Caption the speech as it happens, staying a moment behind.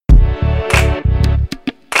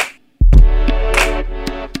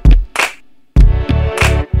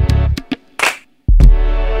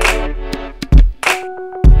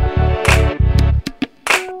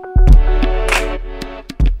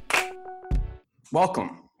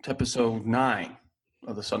Welcome to episode 9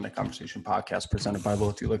 of the Sunday Conversation podcast presented by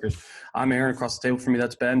Loyalty Liquors. I'm Aaron. Across the table from me,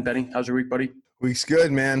 that's Ben. Benny, how's your week, buddy? Week's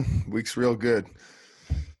good, man. Week's real good.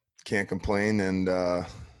 Can't complain. And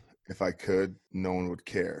if I could, no one would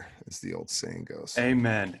care, as the old saying goes.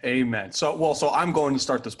 Amen. Amen. So I'm going to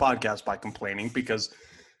start this podcast by complaining because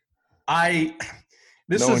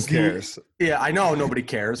no one cares. Yeah, I know nobody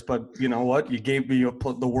cares, but you know what?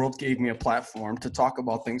 The world gave me a platform to talk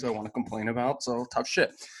about things I want to complain about. So tough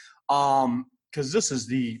shit. Because this is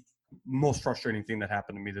the most frustrating thing that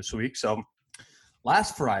happened to me this week. So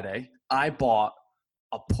last Friday, I bought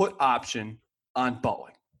a put option on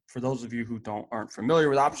Boeing. For those of you who aren't familiar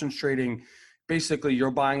with options trading, basically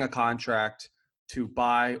you're buying a contract to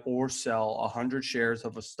buy or sell 100 shares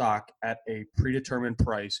of a stock at a predetermined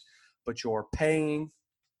price, but you're paying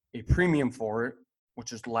a premium for it,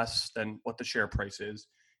 which is less than what the share price is.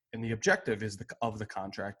 And the objective of the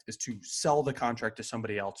contract is to sell the contract to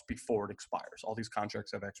somebody else before it expires. All these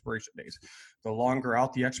contracts have expiration dates. The longer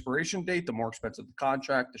out the expiration date, the more expensive the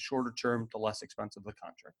contract. The shorter term, the less expensive the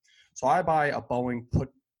contract. So I buy a Boeing put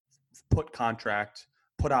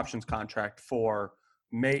options contract for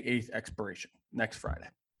May 8th expiration, next Friday.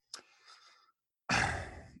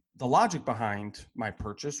 The logic behind my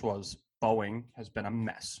purchase was Boeing has been a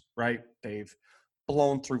mess, right? They've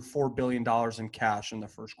blown through $4 billion in cash in the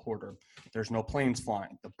first quarter. There's no planes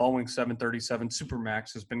flying. The Boeing 737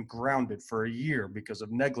 Supermax has been grounded for a year because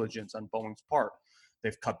of negligence on Boeing's part.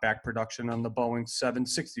 They've cut back production on the Boeing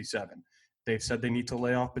 767. They've said they need to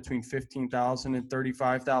lay off between 15,000 and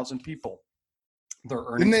 35,000 people. Their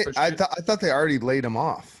earnings. I thought they already laid them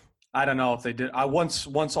off. I don't know if they did. Once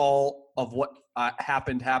all of what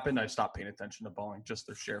happened, I stopped paying attention to Boeing, just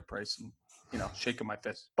their share price and, shaking my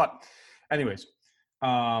fist. But anyways,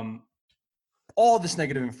 all this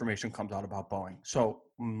negative information comes out about Boeing. So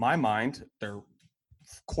in my mind, their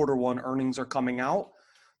quarter one earnings are coming out.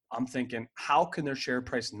 I'm thinking, how can their share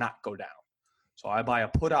price not go down? So I buy a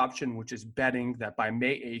put option, which is betting that by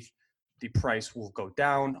May 8th, the price will go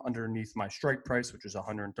down underneath my strike price, which is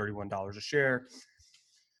 $131 a share.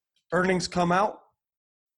 Earnings come out,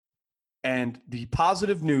 and the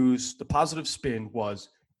positive news, the positive spin was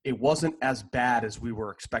it wasn't as bad as we were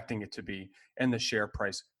expecting it to be, and the share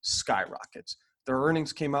price skyrockets. Their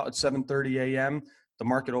earnings came out at 7:30 a.m. The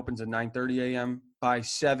market opens at 9:30 a.m. By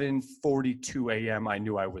 7:42 a.m., I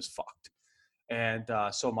knew I was fucked. And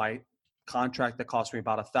so my contract that cost me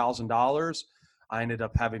about $1,000, I ended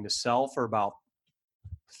up having to sell for about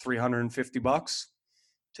 $350,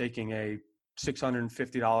 taking a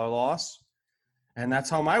 $650 loss. And that's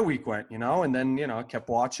how my week went, and then, I kept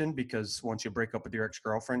watching because once you break up with your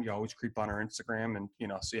ex-girlfriend, you always creep on her Instagram and,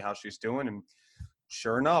 see how she's doing. And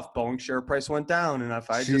sure enough, Boeing share price went down. And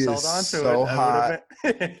if I just held on to so it, hot.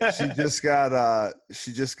 Been...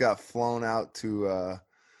 she just got flown out to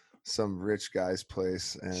some rich guy's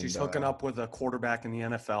place. And she's hooking up with a quarterback in the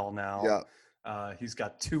NFL now. Yeah. He's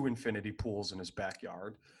got 2 infinity pools in his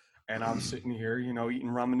backyard. And I'm sitting here, eating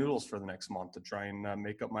ramen noodles for the next month to try and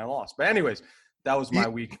make up my loss. But anyways, that was my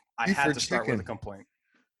week. I had to start with a complaint.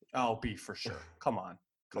 Oh, beef for sure. Come on.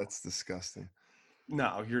 That's disgusting.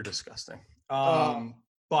 No, you're disgusting. But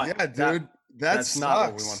yeah, dude, that's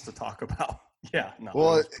not what we want to talk about. Yeah, no,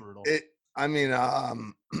 well, it was brutal.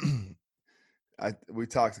 We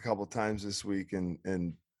talked a couple of times this week, and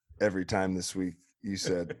every time this week you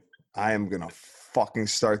said, I am going to fucking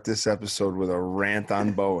start this episode with a rant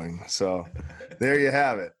on Boeing. So there you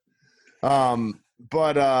have it.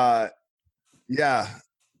 Yeah,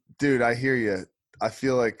 dude, I hear you. I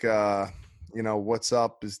feel like, what's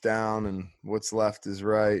up is down and what's left is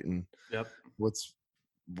right. And yep. What's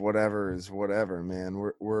whatever is whatever, man.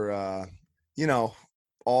 We're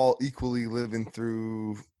all equally living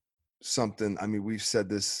through something. I mean, we've said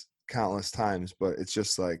this countless times, but it's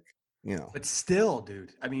just like, But still,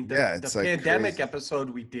 dude. I mean, the pandemic episode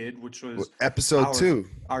we did, which was episode 2.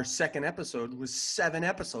 Our second episode was 7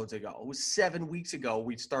 episodes ago. It was 7 weeks ago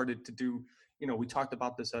we started to do, we talked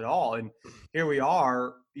about this at all. And here we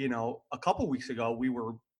are, a couple weeks ago, we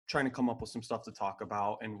were trying to come up with some stuff to talk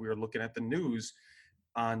about. And we were looking at the news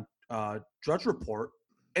on Drudge Report.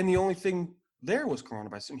 And the only thing there was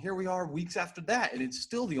coronavirus. And here we are weeks after that. And it's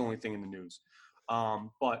still the only thing in the news.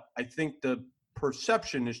 But I think the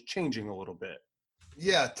perception is changing a little bit.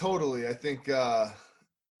 Yeah, totally. I think, part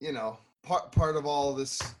of all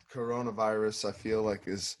this coronavirus, I feel like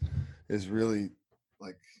is really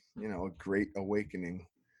like, a great awakening.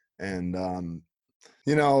 And,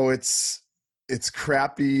 it's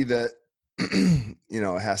crappy that,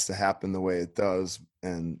 it has to happen the way it does.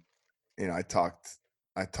 And, I talked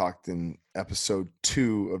I talked in episode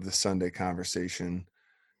 2 of the Sunday Conversation,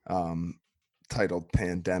 titled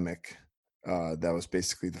Pandemic. That was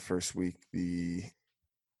basically the first week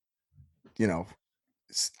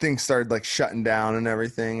things started like shutting down and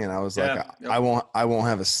everything, and I was like, Yeah. Yep. I won't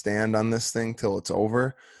have a stand on this thing till it's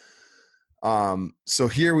over. So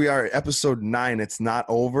here we are at episode 9. It's not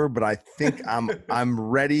over, but I think I'm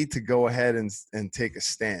ready to go ahead and take a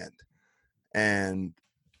stand. And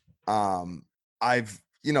I've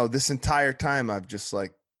this entire time I've just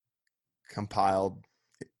like compiled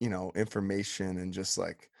information and just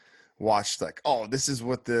like watched like, oh, this is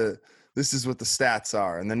what the stats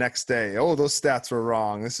are, and the next day, oh, those stats were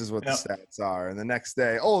wrong, this is what the Yep. stats are, and the next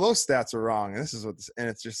day, oh, those stats are wrong, and this is and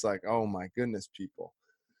it's just like, oh my goodness, people.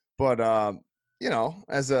 But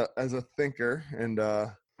as a thinker and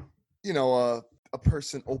a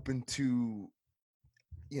person open to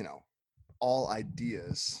all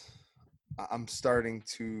ideas, I'm starting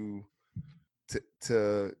to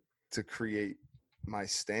create my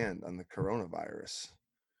stand on the coronavirus.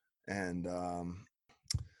 And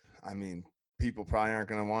I mean, people probably aren't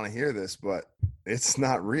going to want to hear this, but it's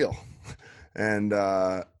not real. And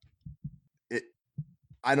I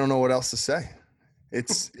don't know what else to say.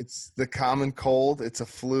 It's the common cold. It's a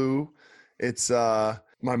flu. It's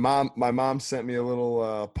my mom sent me a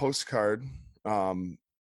little postcard the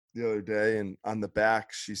other day, and on the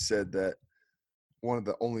back she said that one of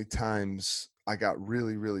the only times I got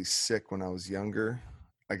really, really sick when I was younger,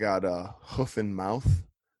 I got a hoof and mouth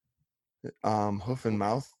Hanging or out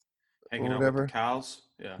with the whatever. cows.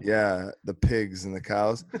 Yeah. Yeah, the pigs and the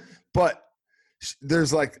cows. But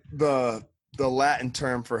there's like the Latin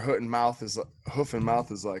term for hoof and mouth is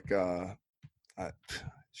like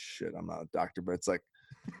shit, I'm not a doctor, but it's like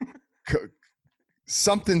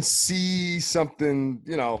something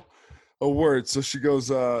a word. So she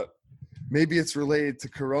goes, maybe it's related to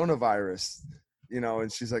coronavirus,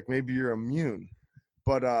 and she's like, maybe you're immune.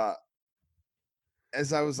 But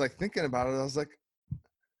as I was like thinking about it, I was like,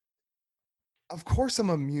 of course I'm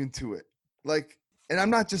immune to it. Like, and I'm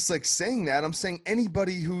not just like saying that, I'm saying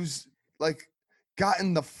anybody who's like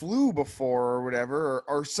gotten the flu before or whatever,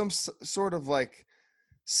 or some sort of like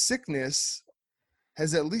sickness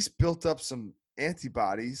has at least built up some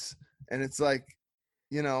antibodies. And it's like,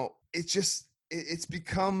 it's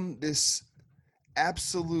become this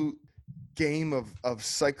absolute game of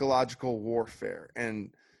psychological warfare.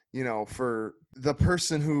 And for the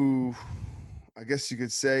person who, I guess you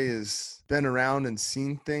could say, has been around and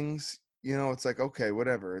seen things, it's like, okay,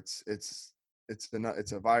 whatever, it's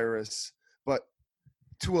a virus. But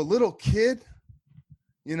to a little kid,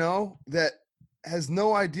 that has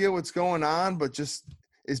no idea what's going on, but just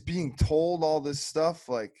is being told all this stuff,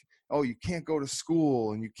 like, oh, you can't go to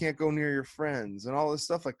school and you can't go near your friends and all this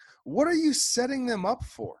stuff. Like, what are you setting them up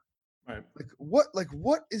for? Right.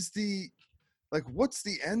 What's the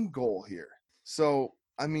end goal here? So,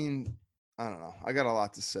 I mean, I don't know. I got a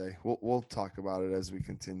lot to say. We'll talk about it as we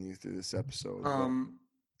continue through this episode.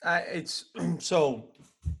 It's so.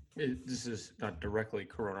 This is not directly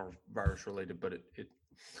coronavirus related, but it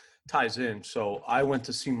ties in. So I went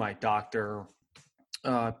to see my doctor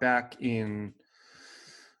back in,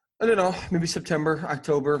 I don't know, maybe September,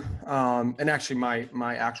 October. And actually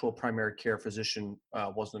my actual primary care physician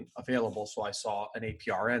wasn't available. So I saw an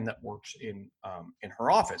APRN that works in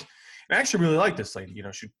her office. And I actually really like this lady.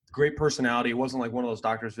 She great personality. It wasn't like one of those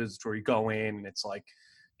doctor's visits where you go in and it's like,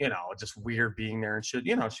 just weird being there and shit.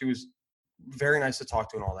 She was very nice to talk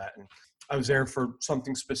to and all that. And I was there for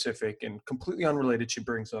something specific and completely unrelated. She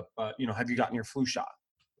brings up, have you gotten your flu shot?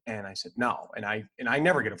 And I said, no. And I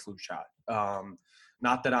never get a flu shot.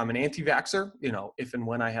 Not that I'm an anti-vaxxer, if and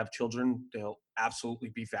when I have children, they'll absolutely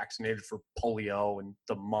be vaccinated for polio and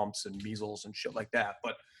the mumps and measles and shit like that.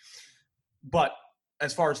 But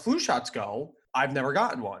as far as flu shots go, I've never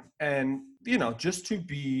gotten one. And, just to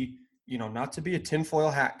be, not to be a tinfoil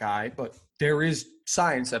hat guy, but there is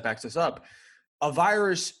science that backs this up. A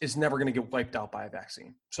virus is never going to get wiped out by a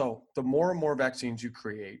vaccine. So the more and more vaccines you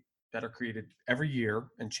create that are created every year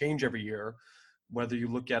and change every year, whether you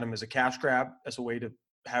look at them as a cash grab, as a way to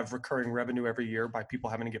have recurring revenue every year by people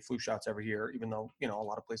having to get flu shots every year, even though, a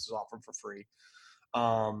lot of places offer them for free.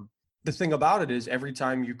 The thing about it is every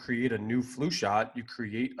time you create a new flu shot, you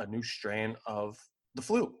create a new strain of the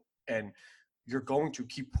flu, and you're going to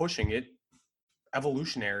keep pushing it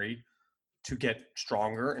evolutionary to get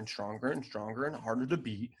stronger and stronger and stronger and harder to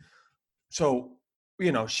beat. So,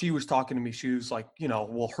 she was talking to me. She was like,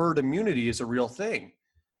 well, herd immunity is a real thing.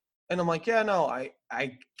 And I'm like, yeah, no,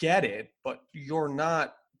 I get it, but you're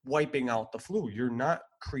not wiping out the flu. You're not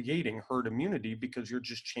creating herd immunity because you're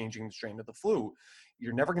just changing the strain of the flu.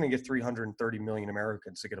 you're never going to get 330 million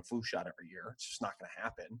Americans to get a flu shot every year. It's just not going to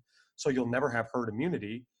happen. So you'll never have herd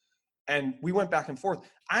immunity. And we went back and forth.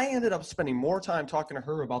 I ended up spending more time talking to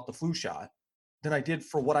her about the flu shot than I did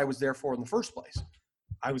for what I was there for in the first place.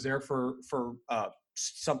 I was there for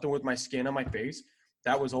something with my skin on my face.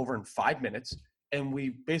 That was over in 5 minutes. And we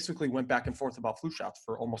basically went back and forth about flu shots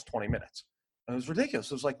for almost 20 minutes. And it was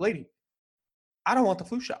ridiculous. It was like, lady, I don't want the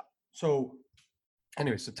flu shot. So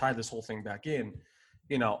anyways, to tie this whole thing back in,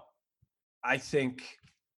 you know, I think,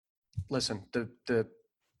 listen, the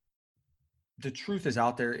truth is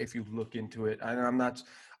out there if you look into it. And I'm not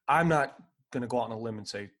going to go out on a limb and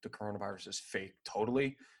say the coronavirus is fake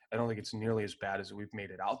totally. I don't think it's nearly as bad as we've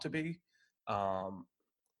made it out to be.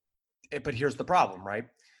 But here's the problem, right?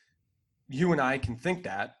 You and I can think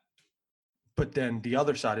that, but then the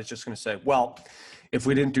other side is just going to say, well, if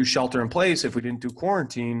we didn't do shelter in place, if we didn't do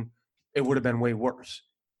quarantine, it would have been way worse.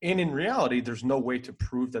 And in reality, there's no way to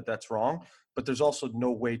prove that that's wrong, but there's also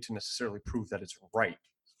no way to necessarily prove that it's right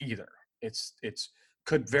either. It's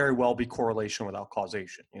could very well be correlation without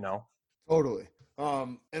causation, you know? Totally.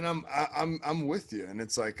 And I'm with you. And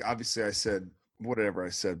it's like, obviously I said whatever I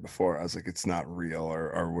said before. I was like, it's not real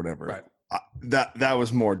or whatever. Right. That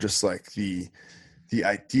was more just like the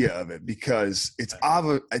idea of it, because it's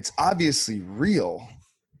obviously real,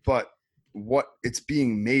 but what it's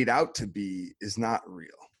being made out to be is not real.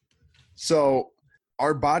 So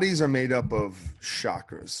our bodies are made up of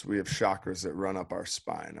chakras. We have chakras that run up our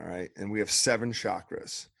spine. All right. And we have 7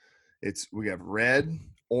 chakras. We have red,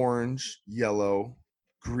 orange, yellow,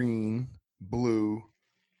 green, blue,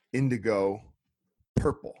 indigo,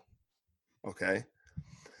 purple. Okay.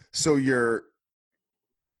 So your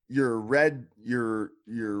red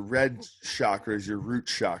chakra is your root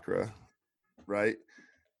chakra, right?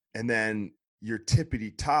 And then your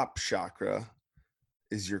tippity top chakra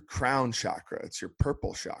is your crown chakra. It's your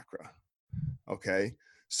purple chakra. Okay.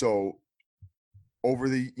 So over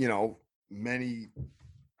the, many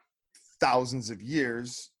thousands of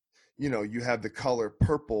years, you have the color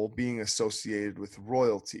purple being associated with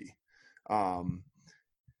royalty.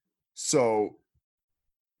 So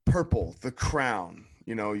purple, the crown,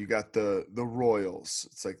 you got the royals.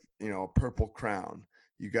 It's like, a purple crown.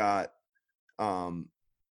 You got,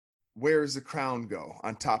 where does the crown go?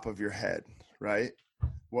 On top of your head, right?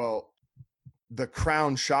 Well, the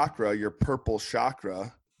crown chakra, your purple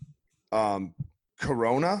chakra,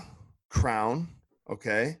 corona, crown.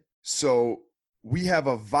 Okay. So we have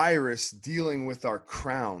a virus dealing with our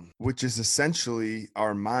crown, which is essentially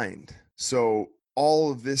our mind. So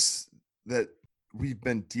all of this that we've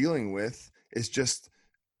been dealing with is just,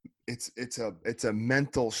 it's a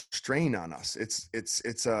mental strain on us. It's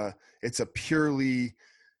a purely,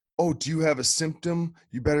 oh, do you have a symptom?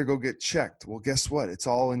 You better go get checked. Well, guess what? It's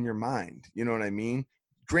all in your mind. You know what I mean?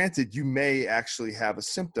 Granted, you may actually have a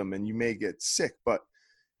symptom and you may get sick, but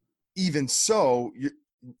even so,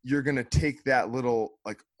 you're going to take that little,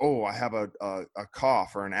 like, oh, I have a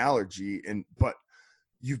cough or an allergy, but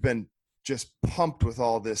you've been just pumped with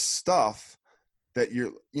all this stuff that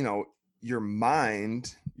your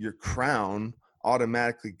mind, your crown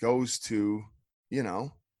automatically goes to,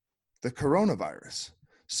 the coronavirus.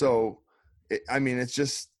 So, it's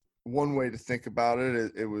just one way to think about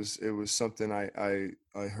it. It was something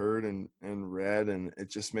I heard and read, and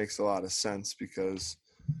it just makes a lot of sense because,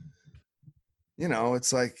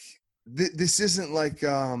 it's like, this isn't like,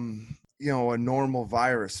 a normal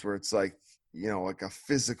virus where it's like, like a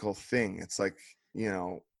physical thing. It's like,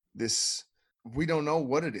 this, we don't know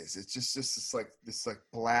what it is. It's just this like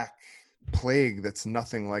black plague that's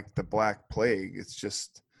nothing like the Black Plague. It's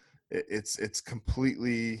just, it is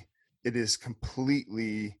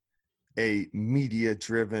completely a media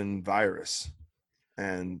driven virus.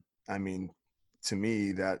 And to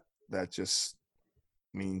me, that just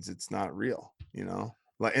means it's not real,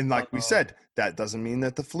 like we said, that doesn't mean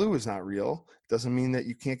that the flu is not real. It doesn't mean that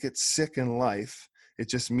you can't get sick in life. It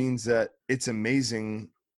just means that it's amazing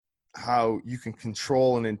how you can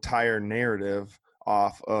control an entire narrative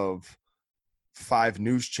off of 5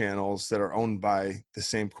 news channels that are owned by the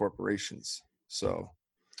same corporations. So,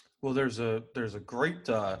 well, there's a great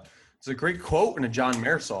quote in a John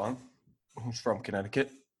Mayer song, who's from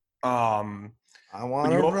Connecticut. I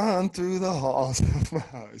want to run through the halls of my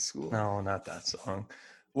high school. No, not that song.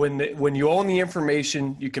 When you own the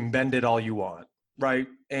information, you can bend it all you want, right?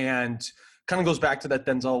 And kind of goes back to that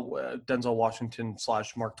Denzel Washington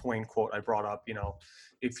 / Mark Twain quote I brought up.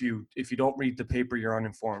 If you don't read the paper, you're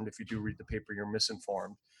uninformed. If you do read the paper, you're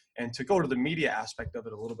misinformed. And to go to the media aspect of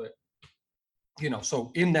it a little bit,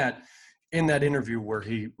 so in that interview where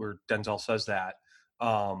Denzel says that,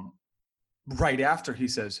 right after he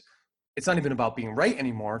says, it's not even about being right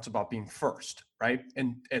anymore. It's about being first, right?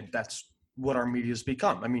 And that's what our media's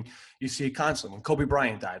become. I mean, you see it constantly. When Kobe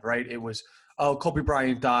Bryant died, right? It was, oh, Kobe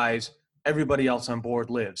Bryant dies, everybody else on board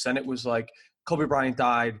lives. And it was like, Kobe Bryant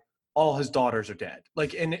died, all his daughters are dead.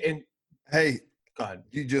 Like, and Hey, go ahead.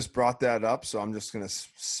 you just brought that up, so I'm just gonna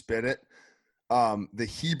spit it. The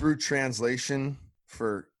Hebrew translation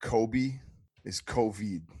for Kobe is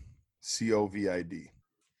COVID, COVID.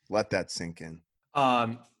 Let that sink in.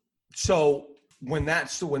 So when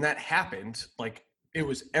that happened, like it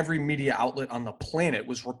was every media outlet on the planet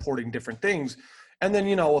was reporting different things. And then,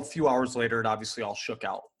 a few hours later, it obviously all shook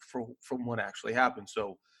out from what actually happened.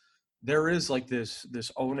 So there is like this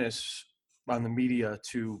onus on the media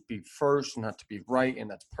to be first, not to be right. And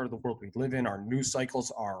that's part of the world we live in. Our news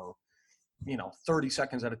cycles are, 30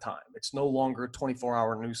 seconds at a time. It's no longer a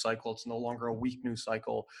 24-hour news cycle. It's no longer a week news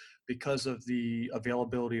cycle because of the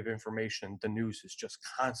availability of information. The news is just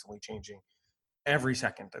constantly changing. Every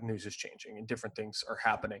second, the news is changing and different things are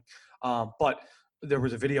happening. But there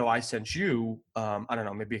was a video I sent you, I don't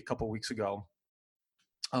know, maybe a couple of weeks ago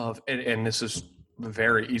and this is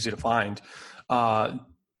very easy to find. One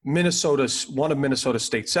of Minnesota's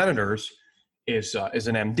state senators is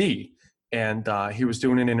an MD, and he was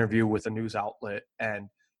doing an interview with a news outlet, and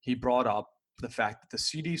he brought up the fact that the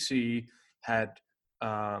CDC had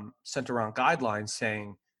sent around guidelines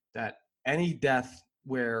saying that any death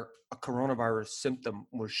where a coronavirus symptom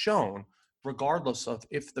was shown, regardless of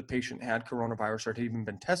if the patient had coronavirus or had even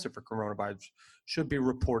been tested for coronavirus, should be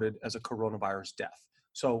reported as a coronavirus death.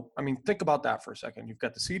 So, I mean, think about that for a second. You've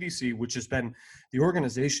got the CDC, which has been the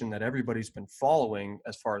organization that everybody's been following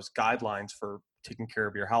as far as guidelines for taking care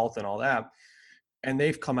of your health and all that. And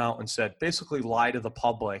they've come out and said, basically lie to the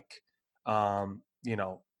public,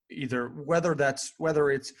 either whether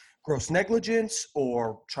it's gross negligence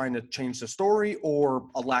or trying to change the story or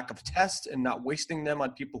a lack of tests and not wasting them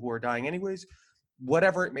on people who are dying anyways,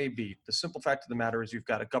 whatever it may be. The simple fact of the matter is you've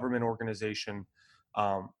got a government organization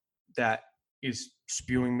that is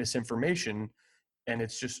spewing misinformation, and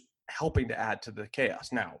it's just helping to add to the chaos.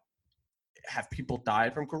 Now, have people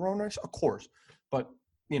died from coronavirus? Of course, but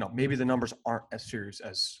maybe the numbers aren't as serious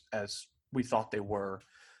as we thought they were.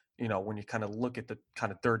 When you kind of look at the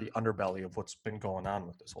kind of dirty underbelly of what's been going on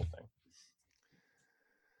with this whole thing.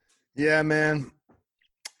 Yeah, man,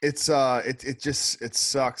 it's it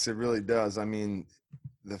sucks. It really does. I mean,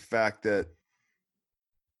 the fact that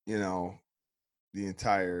the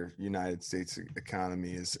entire United States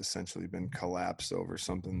economy has essentially been collapsed over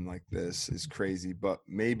something like this is crazy. But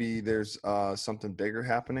maybe there's something bigger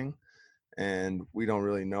happening, and we don't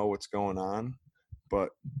really know what's going on. But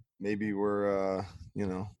maybe we're,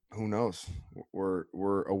 who knows?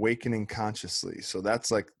 We're awakening consciously. So that's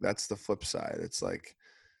the flip side. It's like,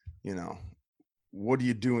 what are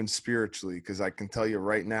you doing spiritually? Because I can tell you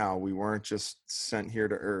right now, we weren't just sent here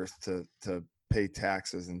to Earth to pay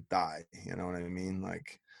taxes and die. You know what I mean?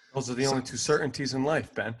 Like, those are the only two certainties in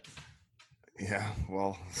life, Ben. Yeah,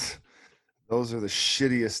 well, those are the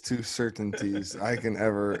shittiest two certainties I can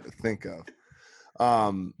ever think of.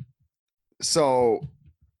 So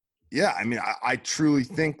yeah, I mean, I truly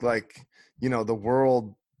think like, the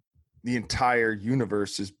world, the entire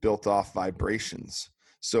universe is built off vibrations.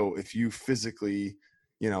 So if you physically,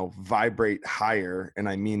 vibrate higher, and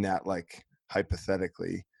I mean that like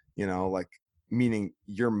hypothetically, like meaning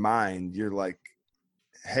your mind, you're like,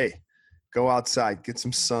 hey, go outside, get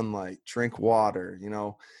some sunlight, drink water,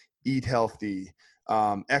 eat healthy,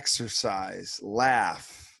 exercise,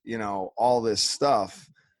 laugh, all this stuff.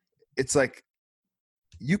 It's like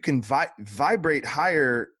you can vibrate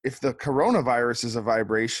higher. If the coronavirus is a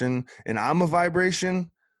vibration and I'm a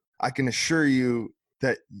vibration, I can assure you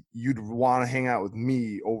that you'd want to hang out with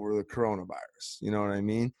me over the coronavirus. You know what I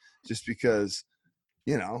mean? Just because,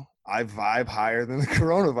 I vibe higher than the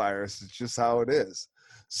coronavirus. It's just how it is.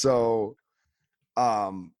 So,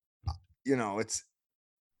 it's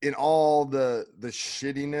in all the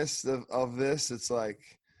shittiness of this, it's like,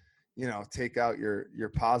 take out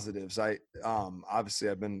your positives. Obviously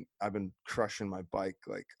I've been crushing my bike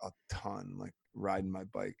like a ton, like riding my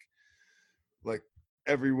bike like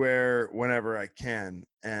everywhere whenever I can.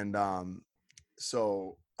 And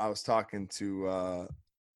so I was talking to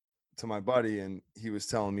my buddy, and he was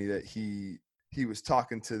telling me that he was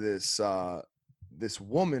talking to this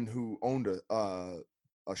woman who owned a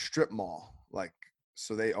strip mall. Like,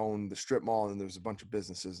 so they owned the strip mall, and there's a bunch of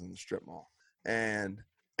businesses in the strip mall, and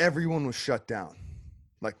everyone was shut down.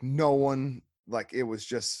 Like no one, like it was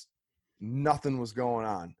just nothing was going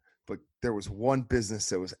on. But there was one business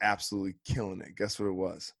that was absolutely killing it. Guess what it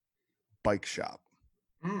was? Bike shop.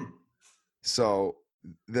 So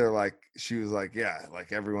they're like, she was like, yeah,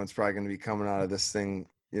 like everyone's probably going to be coming out of this thing,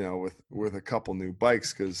 you know, with a couple new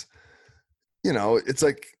bikes. Cause you know, it's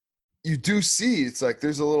like, you do see, it's like,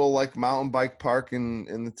 there's a little like mountain bike park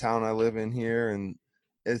in the town I live in here. And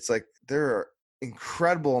it's like, there are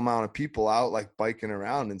incredible amount of people out like biking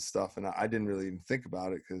around and stuff. And I didn't really even think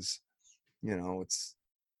about it. Cause you know, it's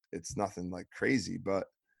nothing like crazy, but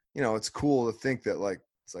you know, it's cool to think that like,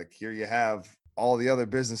 it's like, here you have all the other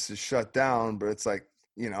businesses shut down, but it's like,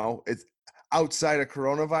 you know, it's outside of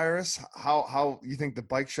coronavirus. How you think the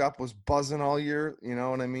bike shop was buzzing all year? You know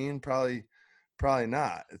what I mean? Probably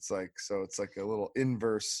not. It's like, so it's like a little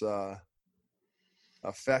inverse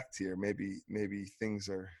effect here. Maybe things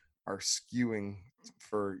are skewing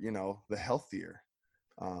for, you know, the healthier.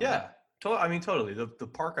 Yeah, I mean, totally. The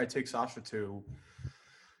park I take Sasha to,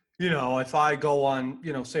 you know, if I go on,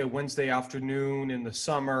 you know, say a Wednesday afternoon in the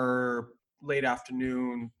summer, late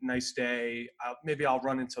afternoon, nice day, maybe I'll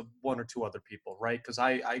run into one or two other people, right? Because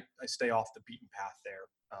I stay off the beaten path there,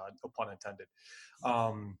 no pun intended.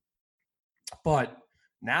 But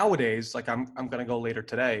nowadays, like I'm gonna go later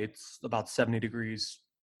today. It's about 70 degrees,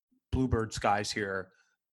 bluebird skies here.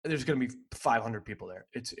 There's going to be 500 people there.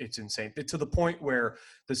 It's insane. To the point where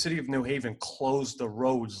the city of New Haven closed the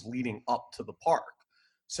roads leading up to the park.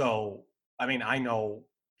 So, I mean, I know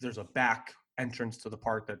there's a back entrance to the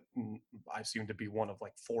park that I seem to be one of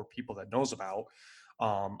like 4 people that knows about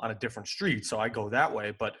on a different street. So I go that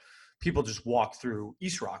way, but people just walk through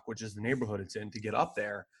East Rock, which is the neighborhood it's in, to get up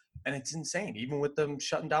there. And it's insane. Even with them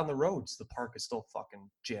shutting down the roads, the park is still fucking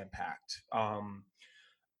jam packed.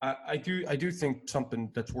 I do think something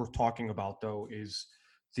that's worth talking about though is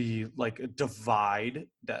the like divide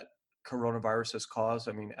that coronavirus has caused.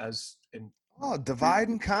 I mean, as in Divide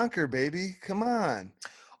and conquer, baby. Come on.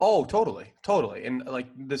 oh, totally. And like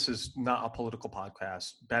this is not a political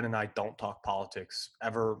podcast. Ben and I don't talk politics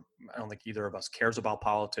ever. I don't think either of us cares about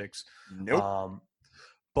politics. Nope.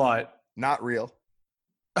 But not real.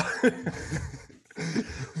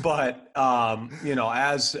 But you know,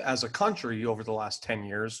 as a country over the last 10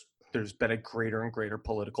 years, there's been a greater and greater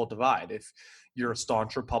political divide. If you're a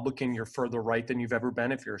staunch Republican, you're further right than you've ever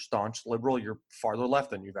been. If you're a staunch liberal, you're farther left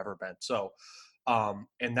than you've ever been. So,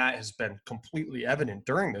 and that has been completely evident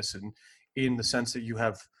during this, and in the sense that you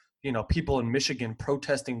have, you know, people in Michigan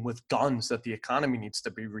protesting with guns that the economy needs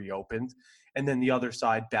to be reopened, and then the other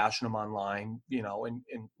side bashing them online, you know, and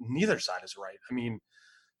neither side is right. I mean,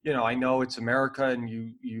 you know, I know it's America, and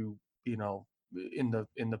you know, in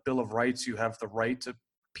the Bill of Rights, you have the right to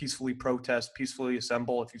peacefully protest, peacefully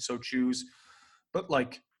assemble if you so choose. But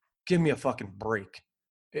like, give me a fucking break.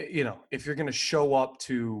 You know, if you're going to show up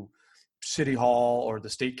to City Hall or the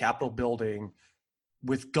state Capitol building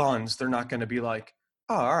with guns, they're not going to be like,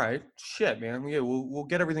 oh, all right, shit, man. Yeah, we'll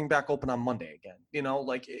get everything back open on Monday again. You know,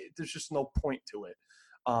 like there's just no point to it.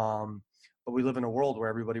 But we live in a world where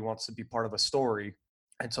everybody wants to be part of a story.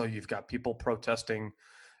 And so you've got people protesting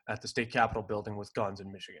at the state Capitol building with guns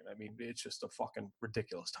in Michigan. I mean, it's just a fucking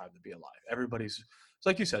ridiculous time to be alive. It's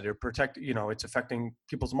like you said, you know, it's affecting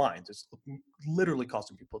people's minds. It's literally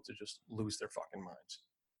causing people to just lose their fucking minds.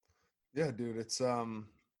 Yeah, dude, it's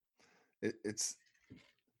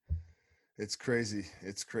crazy.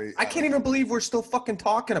 It's crazy. I can't even believe we're still fucking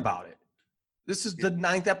talking about it. This is the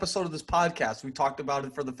 9th episode of this podcast. We talked about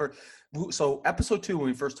it for the first. So episode 2, when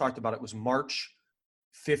we first talked about it, was March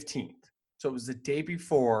 15th. So it was the day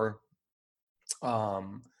before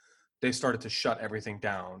they started to shut everything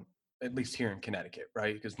down, at least here in Connecticut,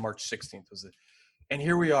 right? Because March 16th was it. And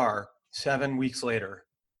here we are 7 weeks later,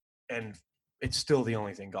 and it's still the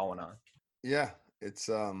only thing going on. Yeah, it's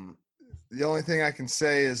the only thing I can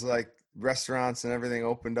say is like restaurants and everything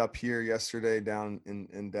opened up here yesterday down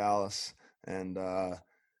in Dallas, and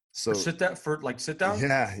so sit down.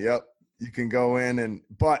 Yeah, yep. You can go in and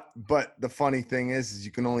but the funny thing is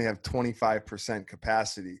you can only have 25%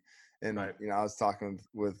 capacity. And right. You know, I was talking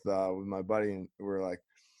with my buddy, and we're like,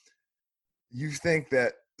 you think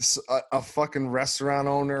that a fucking restaurant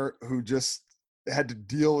owner who just had to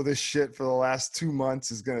deal with this shit for the last 2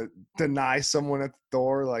 months is gonna deny someone at the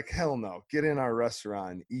door? Like, hell no, get in our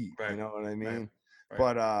restaurant and eat. Right. You know what I mean? Right.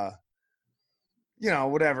 But you know,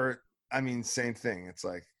 whatever. I mean, same thing. It's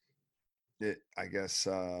like I guess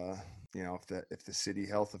you know, if the city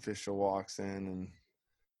health official walks in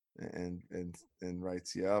and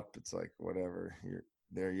writes you up, it's like, whatever, you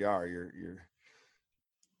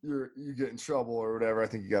get in trouble or whatever. I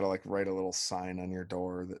think you got to like write a little sign on your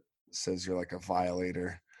door that says you're like a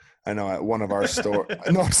violator. I know at one of our stores.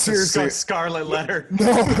 No, seriously, scarlet letter.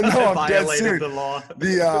 No, I'm dead serious. The law.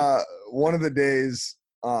 The one of the days,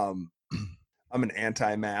 I'm an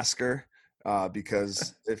anti-masker,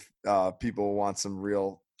 because if people want some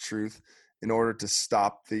real truth, in order to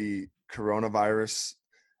stop the coronavirus,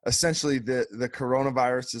 essentially the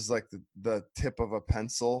coronavirus is like the tip of a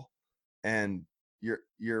pencil, and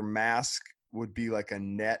your mask would be like a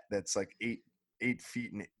net that's like 8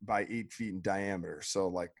 feet by 8 feet in diameter. So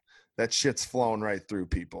like that shit's flowing right through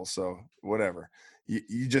people. So whatever,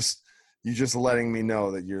 you just letting me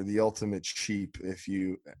know that you're the ultimate sheep if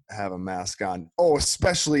you have a mask on. Oh,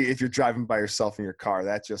 especially if you're driving by yourself in your car.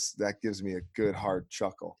 That gives me a good hard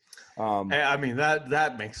chuckle. Hey, I mean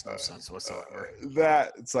that makes no sense whatsoever.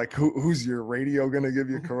 That it's like who's your radio gonna give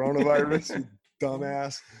you coronavirus, you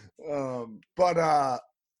dumbass. But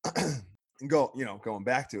going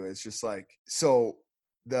back to it, it's just like, so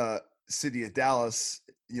the city of Dallas,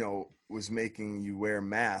 was making you wear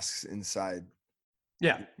masks inside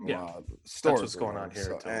Yeah, stores. that's what's going on here.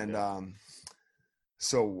 So, too, and yeah.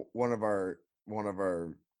 so one of our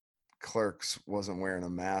clerks wasn't wearing a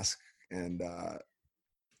mask, and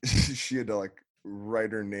she had to like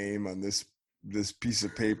write her name on this piece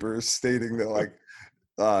of paper stating that like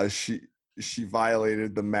she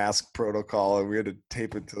violated the mask protocol, and we had to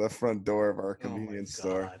tape it to the front door of our convenience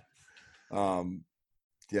store.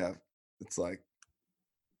 Yeah, it's like,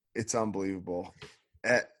 it's unbelievable.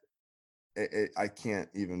 I can't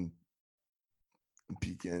even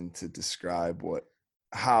begin to describe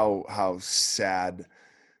how sad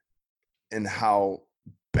and how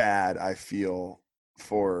bad I feel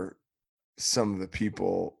for some of the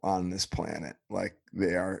people on this planet. Like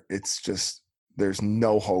it's just, there's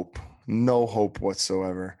no hope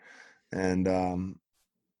whatsoever. And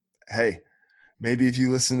hey, maybe if you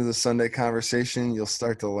listen to the Sunday Conversation, you'll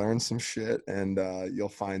start to learn some shit, and you'll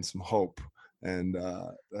find some hope. And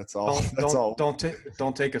that's all. Don't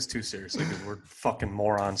take us too seriously, because we're fucking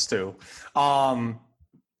morons too.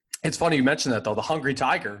 It's funny you mentioned that, though. The Hungry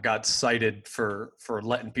Tiger got cited for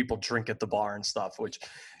letting people drink at the bar and stuff, which,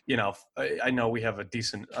 I know we have a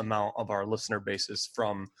decent amount of our listener bases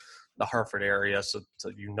from the Hartford area, so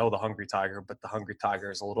the Hungry Tiger. But the Hungry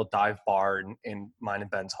Tiger is a little dive bar in mine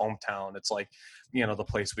and Ben's hometown. It's like, the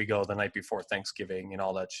place we go the night before Thanksgiving and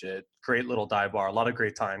all that shit. Great little dive bar, a lot of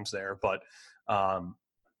great times there. But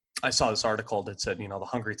I saw this article that said, the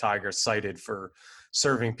Hungry Tiger is cited for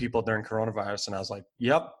serving people during coronavirus. And I was like,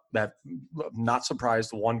 yep, that, not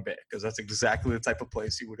surprised one bit, because that's exactly the type of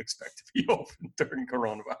place you would expect to be open during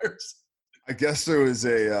coronavirus. I guess there was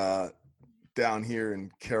a down here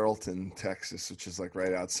in Carrollton, Texas, which is like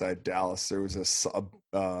right outside Dallas. There was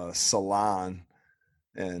a salon,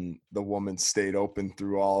 and the woman stayed open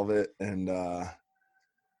through all of it. And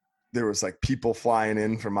there was like people flying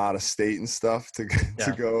in from out of state and stuff to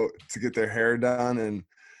go to get their hair done.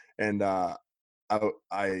 And I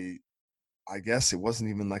guess it wasn't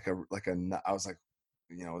even like I was like,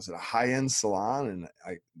 was it a high-end salon? And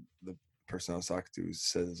the person I was talking to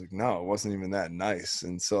said, it's like, no, it wasn't even that nice.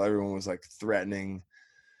 And so everyone was like threatening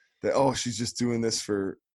that, oh, she's just doing this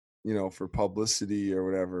for publicity or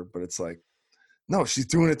whatever. But it's like, no, she's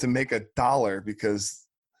doing it to make $1, because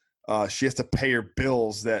she has to pay her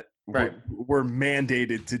bills that we're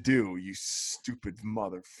mandated to do. You stupid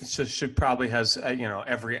mother. So she probably has,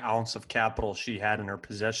 every ounce of capital she had in her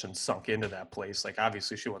possession sunk into that place. Like,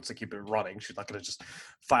 obviously she wants to keep it running. She's not going to just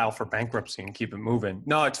file for bankruptcy and keep it moving.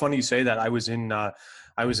 No, it's funny you say that. I was in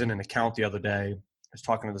an account the other day. I was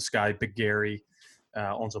talking to this guy, Big Gary,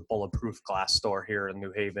 owns a bulletproof glass store here in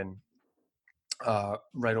New Haven,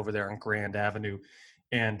 right over there on Grand Avenue.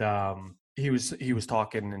 And he was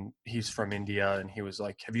talking, and he's from India, and he was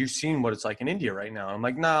like, have you seen what it's like in India right now? I'm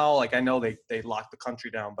like, no, like, I know they locked the country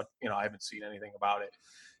down, but I haven't seen anything about it.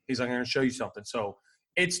 He's like, I'm going to show you something. So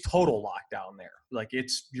it's total lockdown there. Like,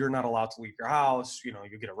 you're not allowed to leave your house. You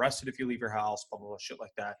get arrested if you leave your house, blah, blah, blah, shit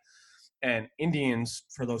like that. And Indians,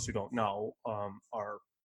 for those who don't know, are,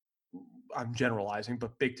 I'm generalizing,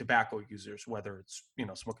 but big tobacco users, whether it's,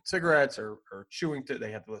 smoking cigarettes or chewing,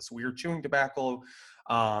 they have this weird chewing tobacco.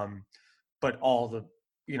 But all the,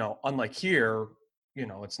 unlike here,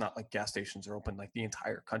 it's not like gas stations are open, like the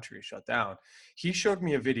entire country is shut down. He showed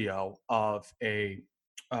me a video of a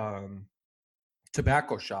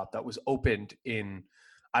tobacco shop that was opened in,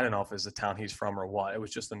 I don't know if it was the town he's from or what. It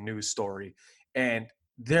was just a news story. And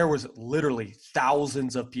there was literally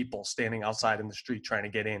thousands of people standing outside in the street trying to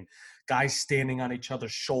get in. Guys standing on each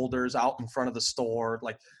other's shoulders out in front of the store,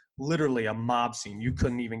 like literally a mob scene. You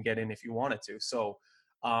couldn't even get in if you wanted to. So,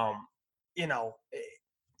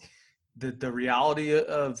 the reality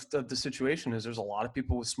of the situation is there's a lot of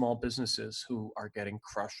people with small businesses who are getting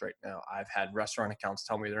crushed right now. I've had restaurant accounts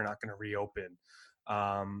tell me they're not going to reopen.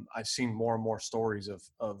 I've seen more and more stories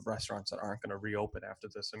of restaurants that aren't going to reopen after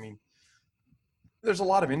this. I mean, there's a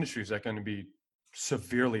lot of industries that are going to be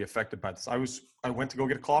severely affected by this. I went to go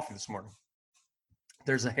get a coffee this morning.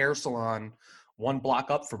 There's a hair salon 1 block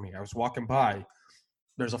up from me. I was walking by.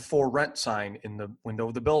 There's a for rent sign in the window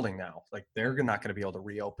of the building now. Like, they're not going to be able to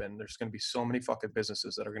reopen. There's going to be so many fucking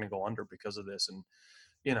businesses that are going to go under because of this. And,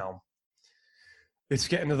 you know, it's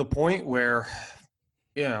getting to the point where,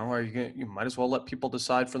 you know, you might as well let people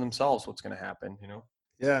decide for themselves what's going to happen, you know?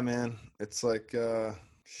 Yeah, man. It's like,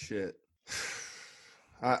 shit.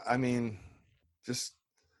 I mean, just,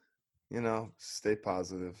 you know, stay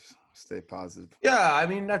positive. Stay positive. Yeah, I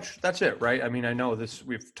mean, that's it, right? I mean, I know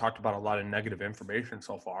we've talked about a lot of negative information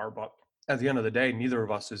so far, but at the end of the day, neither of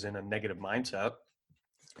us is in a negative mindset,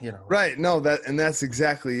 you know? Right. No, that's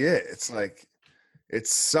exactly it. It's like, it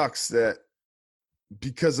sucks that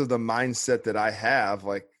because of the mindset that I have,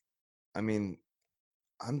 like, I mean,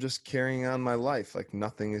 I'm just carrying on my life. Like,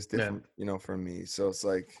 nothing is different, you know, from me. So it's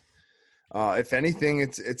like, if anything,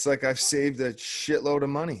 it's like I've saved a shitload of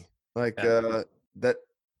money, like, that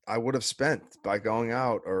I would have spent by going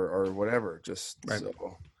out or whatever. Just Right.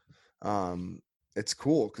 So, it's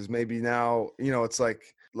cool. 'Cause maybe now, you know, it's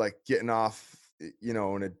like getting off, you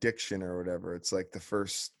know, an addiction or whatever. It's like the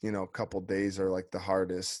first, you know, couple days are like the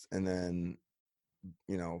hardest. And then,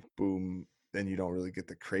 you know, boom, then you don't really get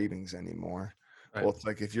the cravings anymore. Right. Well, it's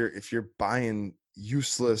like if you're buying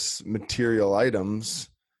useless material items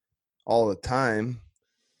all the time,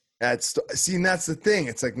 that's the thing.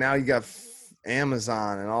 It's like now you got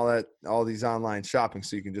Amazon and all these online shopping,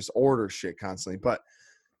 so you can just order shit constantly. But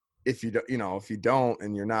if you don't, you know, if you don't,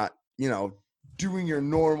 and you're not, you know, doing your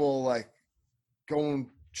normal, like,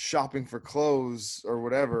 going shopping for clothes or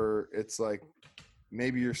whatever, it's like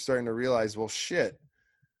maybe you're starting to realize, well, shit,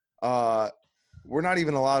 we're not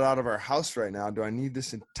even allowed out of our house right now. Do I need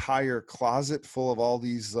this entire closet full of all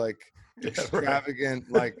these, like,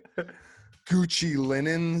 extravagant, like, Gucci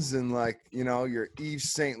linens and, like, you know, your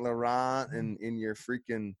Yves Saint Laurent and in your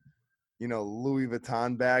freaking, you know, Louis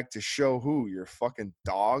Vuitton bag to show who? Your fucking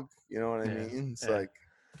dog? You know what I mean? It's like,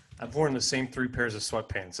 I've worn the same 3 pairs of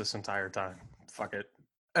sweatpants this entire time. Fuck it.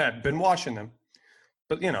 I've been washing them.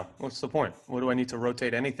 But, you know, what's the point? What do I need to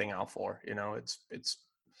rotate anything out for? You know, it's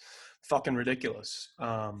fucking ridiculous.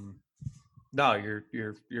 No,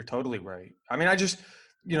 you're totally right. I mean, I just,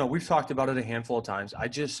 you know, we've talked about it a handful of times. I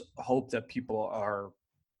just hope that people are,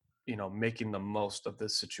 you know, making the most of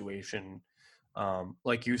this situation.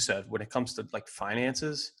 Like you said, when it comes to, like,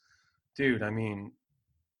 finances, dude, I mean,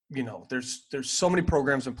 you know, there's so many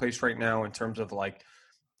programs in place right now in terms of, like,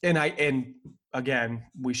 and again,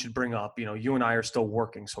 we should bring up, you know, you and I are still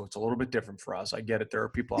working, so it's a little bit different for us. I get it. There are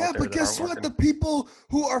people out there but that guess aren't what? working. The people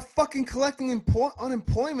who are fucking collecting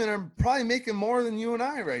unemployment are probably making more than you and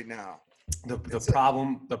I right now.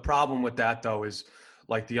 The problem with that, though, is,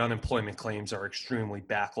 like, the unemployment claims are extremely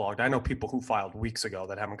backlogged. I know people who filed weeks ago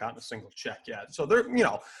that haven't gotten a single check yet. So there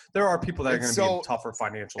are people that are going to be in tougher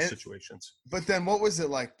financial situations. But then what was it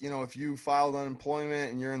like, you know, if you filed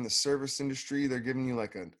unemployment and you're in the service industry, they're giving you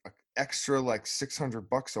like a extra like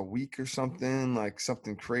 $600 a week or something, like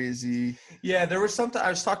something crazy. Yeah, there was something. I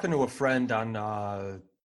was talking to a friend on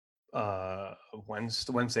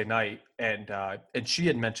Wednesday night, and she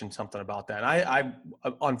had mentioned something about that. I'm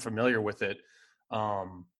unfamiliar with it.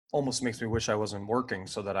 Almost makes me wish I wasn't working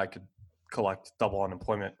so that I could collect double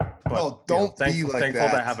unemployment. But well, don't be thankful, like thankful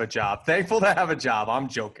that. to have a job. Thankful to have a job. I'm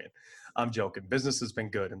joking. Business has been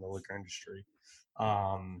good in the liquor industry.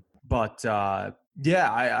 But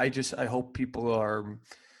yeah, I hope people are,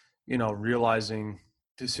 you know, realizing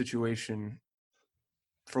the situation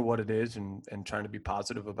for what it is and trying to be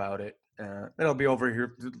positive about it. It'll be over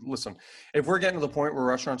here. Listen, if we're getting to the point where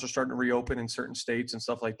restaurants are starting to reopen in certain states and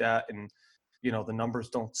stuff like that, and, you know, the numbers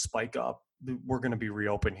don't spike up, we're going to be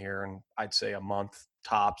reopened here in, I'd say, a month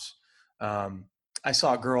tops. I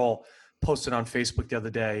saw a girl posted on Facebook the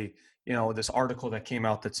other day, you know, this article that came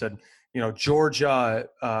out that said, you know, Georgia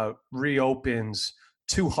reopens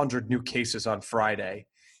 200 new cases on Friday.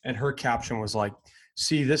 And her caption was like,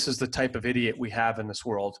 see, this is the type of idiot we have in this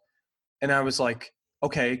world. And I was like,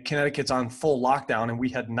 okay, Connecticut's on full lockdown and we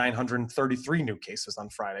had 933 new cases on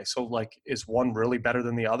Friday. So, like, is one really better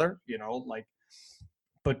than the other? You know, like,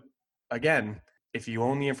 but again, if you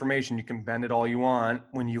own the information, you can bend it all you want.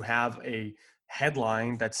 When you have a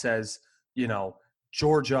headline that says, you know,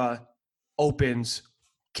 Georgia opens,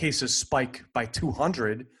 cases spike by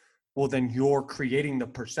 200, well, then you're creating the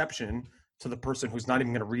perception to the person who's not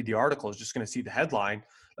even going to read the article, is just going to see the headline,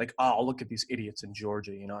 like, oh, look at these idiots in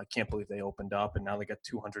Georgia. You know, I can't believe they opened up and now they got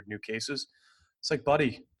 200 new cases. It's like,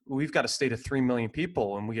 buddy, we've got a state of 3 million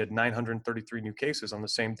people and we had 933 new cases on the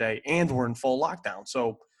same day and we're in full lockdown.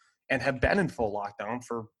 So, and have been in full lockdown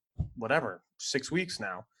for whatever 6 weeks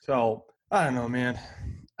now. So I don't know, man.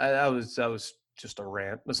 That was just a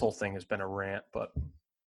rant. This whole thing has been a rant, but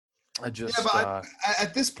I just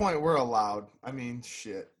at this point we're allowed. I mean,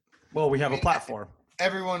 shit. Well, we have a platform.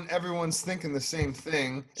 Everyone's thinking the same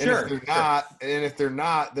thing, and Sure, if they're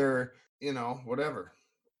not, they're whatever.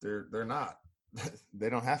 They're not. They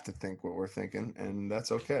don't have to think what we're thinking, and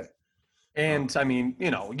that's okay. And I mean,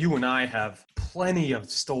 you and I have plenty of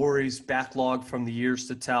stories backlogged from the years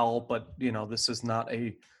to tell, but this is not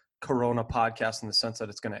a Corona podcast in the sense that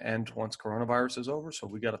it's going to end once coronavirus is over. So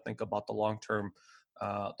we got to think about the long-term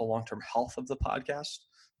health of the podcast.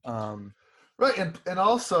 Right. And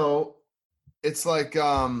also it's like,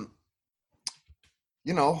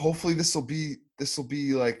 hopefully this will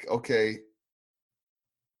be like, okay,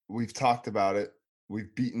 we've talked about it.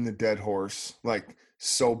 We've beaten the dead horse, like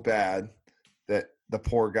so bad that the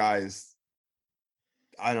poor guy is,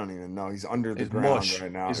 I don't even know. He's under the ground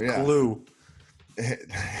right now. He's glue.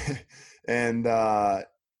 And,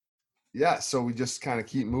 so we just kind of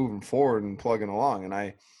keep moving forward and plugging along.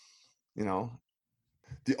 And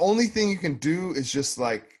the only thing you can do is just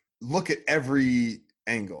like look at every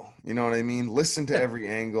angle. You know what I mean? Listen to every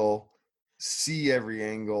angle, see every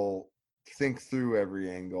angle, think through every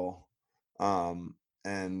angle.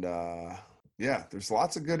 There's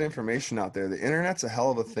lots of good information out there. The internet's a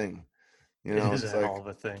hell of a thing. It is a hell of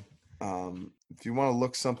a thing. If you want to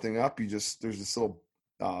look something up, there's this little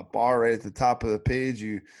bar right at the top of the page.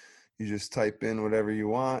 You just type in whatever you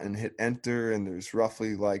want and hit enter, and there's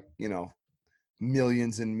roughly like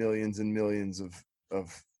millions and millions and millions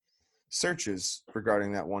of searches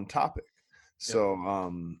regarding that one topic. So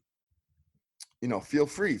feel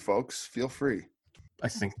free, folks. Feel free. I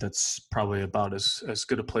think that's probably about as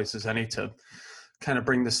good a place as any to kind of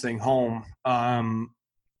bring this thing home.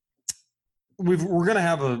 We're going to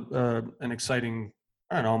have an exciting,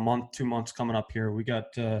 I don't know, month, 2 months coming up here. We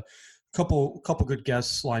got a couple good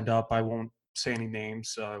guests lined up. I won't say any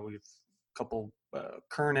names. We've a couple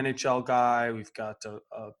current NHL guy. We've got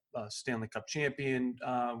a Stanley Cup champion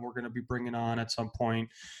we're going to be bringing on at some point.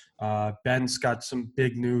 Ben's got some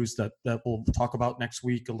big news that we'll talk about next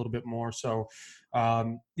week a little bit more. So,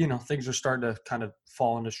 things are starting to kind of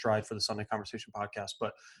fall into stride for the Sunday Conversation podcast.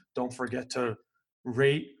 But don't forget to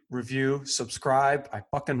rate, review, subscribe. I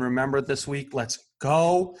fucking remember this week. Let's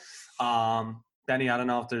go. Benny, I don't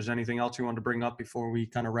know if there's anything else you wanted to bring up before we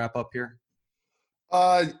kind of wrap up here.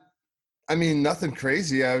 I mean, nothing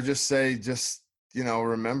crazy. I would just say,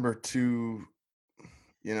 remember to,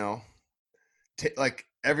 take like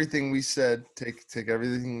everything we said, take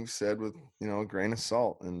everything we said with, a grain of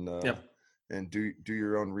salt, and and do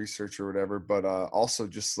your own research or whatever. But also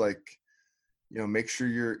just like, make sure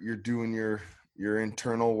you're doing your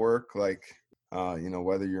internal work, like,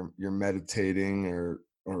 whether you're meditating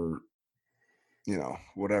or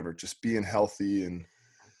whatever, just being healthy and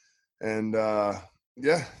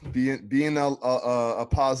being a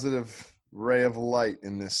positive ray of light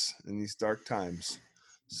in these dark times.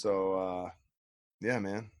 So,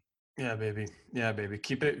 man. Yeah, baby.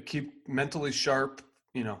 Keep mentally sharp,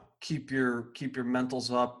 keep your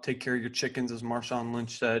mentals up, take care of your chickens, as Marshawn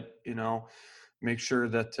Lynch said, make sure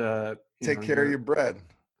that, take care of your bread.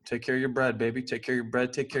 Take care of your bread, baby. Take care of your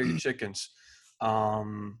bread. Take care of your chickens.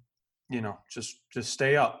 Just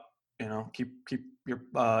stay up, keep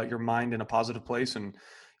your mind in a positive place, and,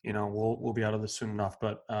 we'll be out of this soon enough.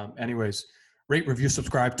 But anyways, rate, review,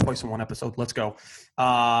 subscribe, twice in one episode. Let's go.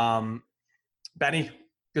 Benny,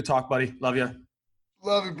 good talk, buddy. Love you.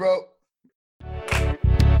 Love you, bro.